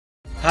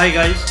Hi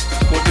guys,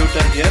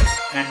 CodeTutor here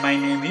and my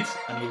name is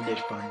Anil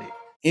Deshpande.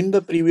 In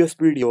the previous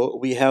video,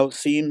 we have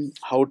seen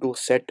how to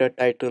set a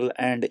title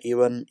and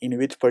even in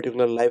which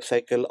particular life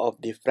cycle of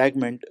the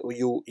fragment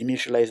you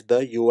initialize the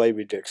UI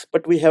widgets.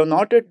 But we have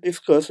not yet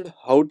discussed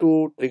how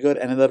to trigger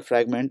another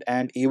fragment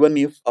and even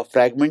if a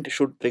fragment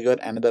should trigger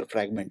another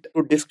fragment.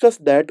 To discuss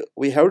that,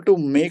 we have to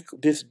make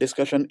this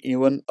discussion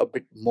even a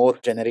bit more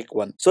generic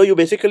one. So you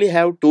basically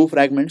have two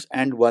fragments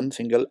and one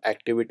single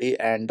activity,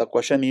 and the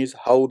question is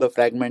how the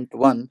fragment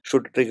 1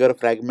 should trigger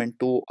fragment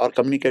 2 or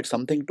communicate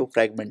something to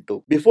fragment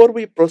 2. Before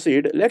we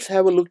proceed, let's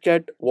have a look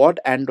at what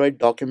Android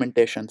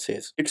documentation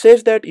says. It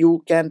says that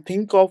you can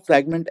think of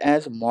fragment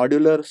as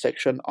modular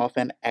section of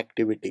an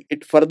activity.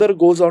 It further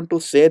goes on to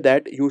say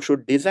that you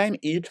should design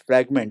each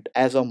fragment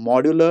as a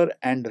modular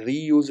and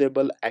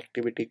reusable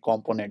activity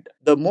component.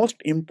 The most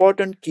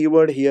important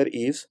keyword here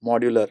is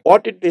modular.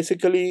 What it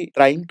basically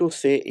trying to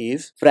say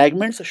is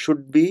fragments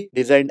should be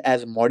designed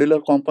as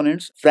modular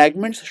components.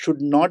 Fragments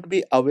should not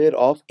be aware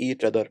of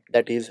each other.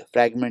 That is,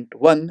 fragment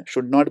 1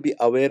 should not be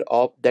aware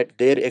of that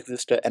there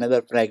exists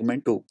another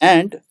fragment 2,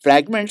 and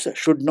fragments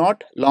should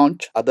not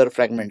launch other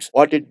fragments.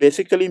 What it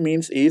basically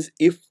means is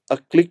if a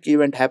click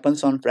event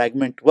happens on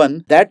fragment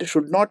 1, that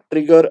should not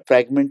trigger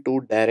fragment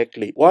 2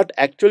 directly. What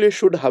actually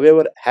should,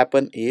 however,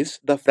 happen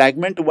is the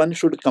fragment 1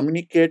 should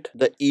communicate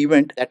the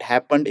event that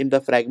happened in the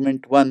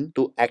fragment 1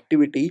 to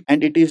activity,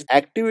 and it is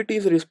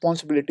activity's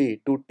responsibility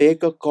to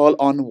take a call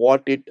on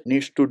what it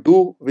needs to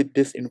do with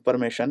this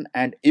information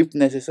and if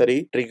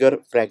necessary trigger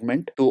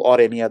fragment 2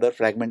 or any other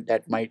fragment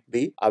that might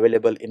be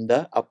available in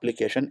the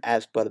application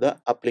as per the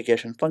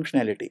application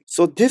functionality.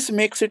 So this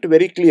makes it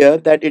very clear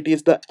that it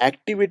is the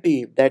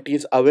activity that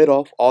is aware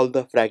of all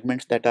the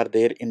fragments that are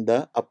there in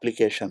the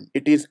application.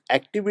 It is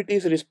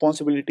activity's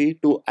responsibility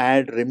to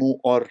add,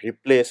 remove or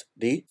replace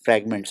the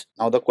fragments.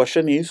 Now the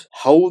question is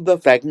how the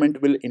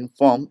fragment will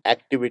inform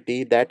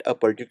activity that a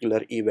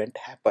particular event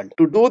happened.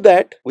 To do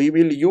that, we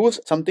will use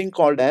something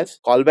called as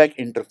callback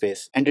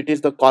interface, and it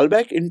is the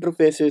callback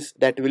interfaces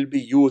that will be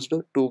used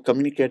to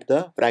communicate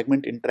the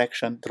fragment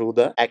interaction through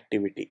the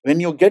activity. When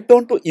you get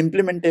down to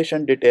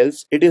implementation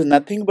details, it is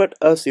nothing but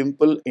a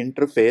simple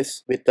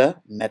interface with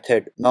a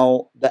method.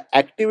 Now the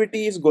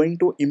activity is going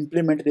to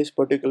implement this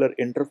particular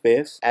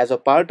interface. As a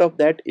part of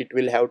that, it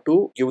will have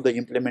to give the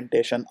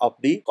implementation of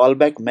the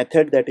callback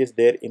method that is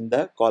there in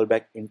the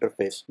callback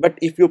interface. But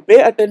if you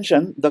pay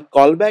attention, the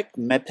callback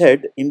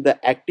method in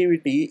the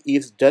activity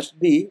is just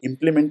the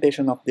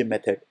implementation of the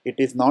method. It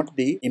is not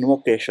the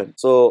invocation.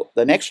 So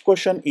the next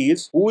question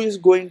is who is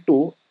going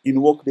to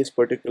invoke this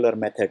particular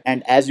method,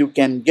 and as you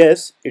can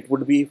guess, it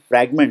would be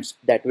fragments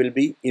that will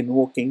be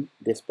invoking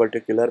this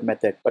particular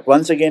method. But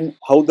once again,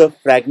 how the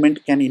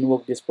fragment can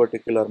invoke this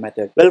particular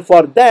method? Well,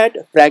 for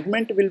that,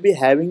 fragment will be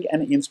having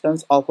an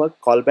instance of a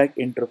callback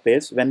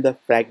interface when the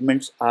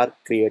fragments are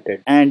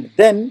created, and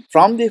then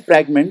from the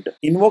fragment,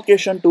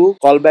 invocation to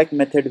callback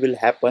method will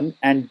happen,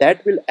 and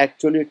that will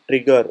actually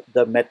trigger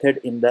the method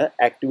in the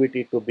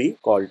activity to be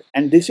called.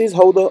 And this is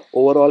how the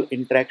overall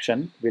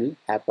interaction will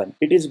happen.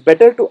 It is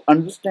better to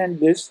understand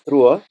this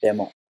through a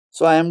demo.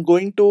 So I am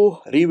going to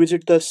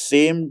revisit the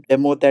same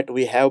demo that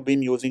we have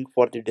been using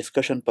for the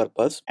discussion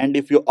purpose. And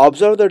if you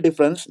observe the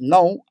difference,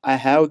 now I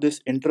have this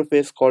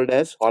interface called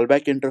as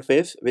callback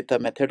interface with a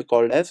method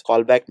called as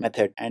callback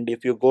method. And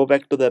if you go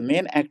back to the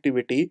main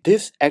activity,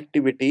 this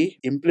activity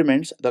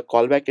implements the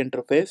callback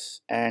interface.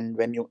 And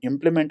when you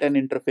implement an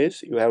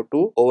interface, you have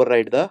to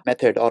override the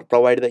method or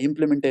provide the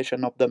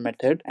implementation of the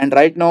method. And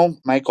right now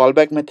my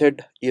callback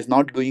method is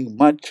not doing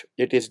much.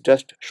 It is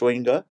just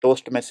showing a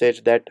toast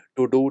message that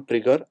to do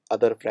trigger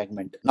other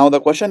fragment. Now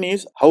the question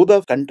is how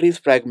the countries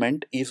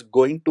fragment is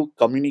going to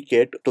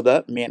communicate to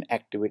the main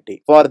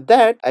activity. For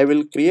that, I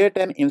will create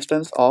an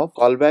instance of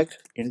callback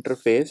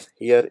interface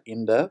here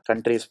in the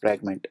countries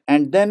fragment,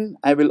 and then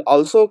I will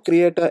also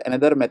create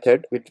another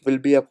method which will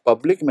be a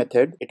public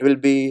method. It will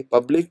be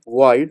public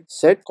void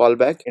set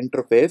callback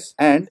interface,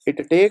 and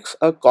it takes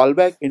a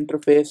callback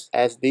interface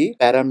as the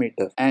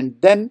parameter, and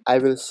then I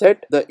will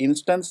set the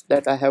instance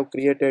that I have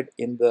created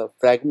in the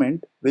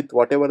fragment with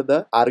whatever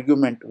the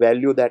argument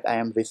value that I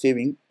am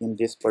receiving in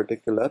this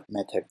particular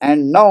method.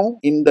 And now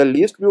in the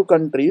list view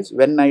countries,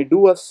 when I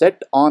do a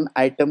set on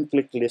item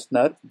click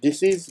listener,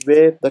 this is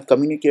where the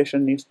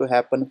communication needs to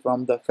happen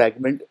from the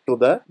fragment to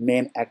the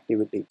main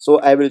activity. So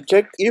I will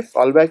check if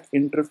callback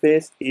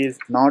interface is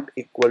not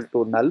equal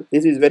to null.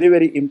 This is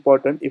very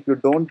important. If you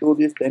don't do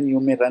this, then you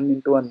may run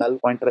into a null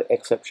pointer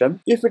exception.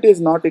 If it is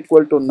not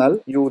equal to null,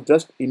 you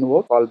just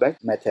invoke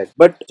callback method.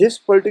 But this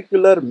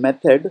particular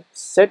method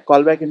set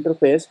callback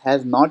interface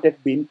has not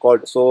yet been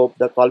called. So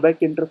the callback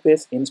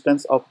interface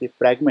instance of the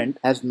fragment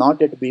has not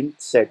yet been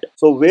set.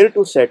 So where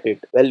to set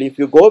it? Well, if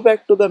you go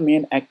back to the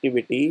main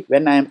activity,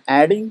 when I am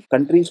adding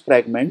countries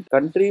fragment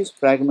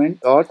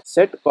dot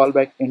set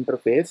callback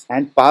interface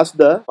and pass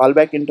the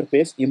callback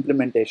interface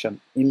implementation.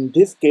 In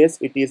this case,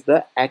 it is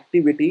the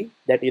activity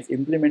that is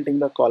implementing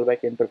the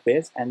callback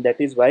interface, and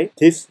that is why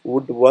this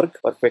would work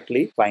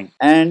perfectly fine.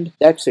 And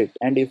that's it.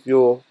 And if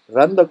you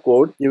run the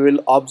code, you will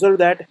observe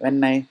that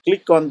when I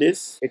click on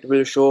this, it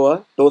will show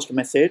a toast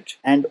message.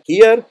 And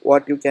here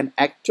what you can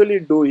actually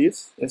do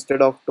is,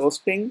 instead of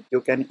toasting,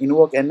 you can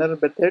invoke another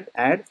method,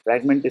 add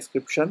fragment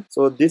description.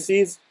 So this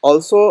is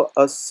also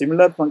a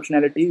similar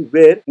functionality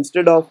where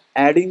instead of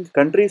adding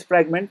countries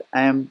fragment,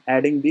 I am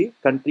adding the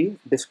country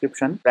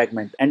description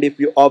fragment. And if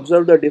you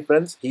observe the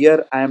difference,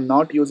 here I am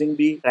not using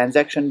the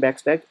transaction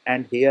backstack,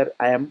 and here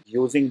I am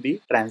using the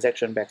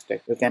transaction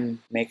backstack. You can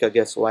make a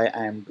guess why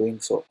I am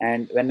doing so.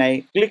 And when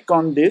I click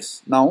on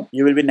this, now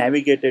you will be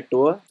navigated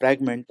to a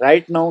fragment.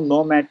 Right now,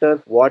 no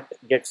matter what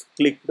gets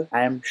clicked,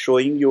 I am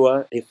showing you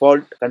a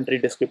default country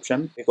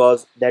description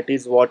because that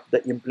is what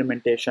the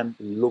implementation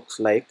looks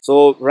like.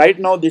 So right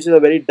now this is a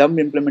very dumb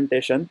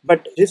implementation,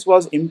 but this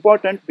was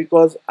important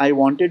because I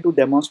wanted to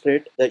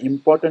demonstrate the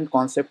important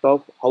concept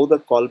of how the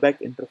callback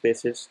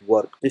interfaces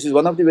work. This is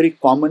one of the very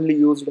commonly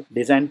used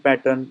design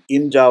pattern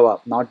in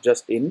Java, not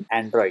just in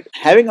Android.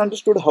 Having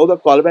understood how the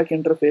callback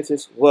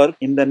interfaces work,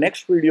 in the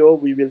next video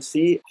we will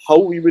see how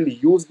we will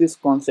use this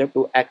concept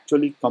to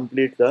actually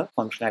complete the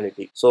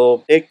functionality.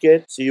 So take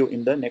care, see you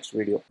in the next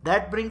video.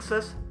 That brings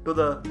us to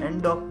the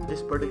end of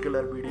this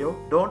particular video.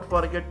 Don't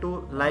forget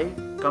to like,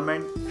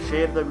 comment,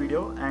 share the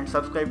video and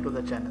subscribe to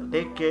the channel.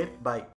 Take care, bye.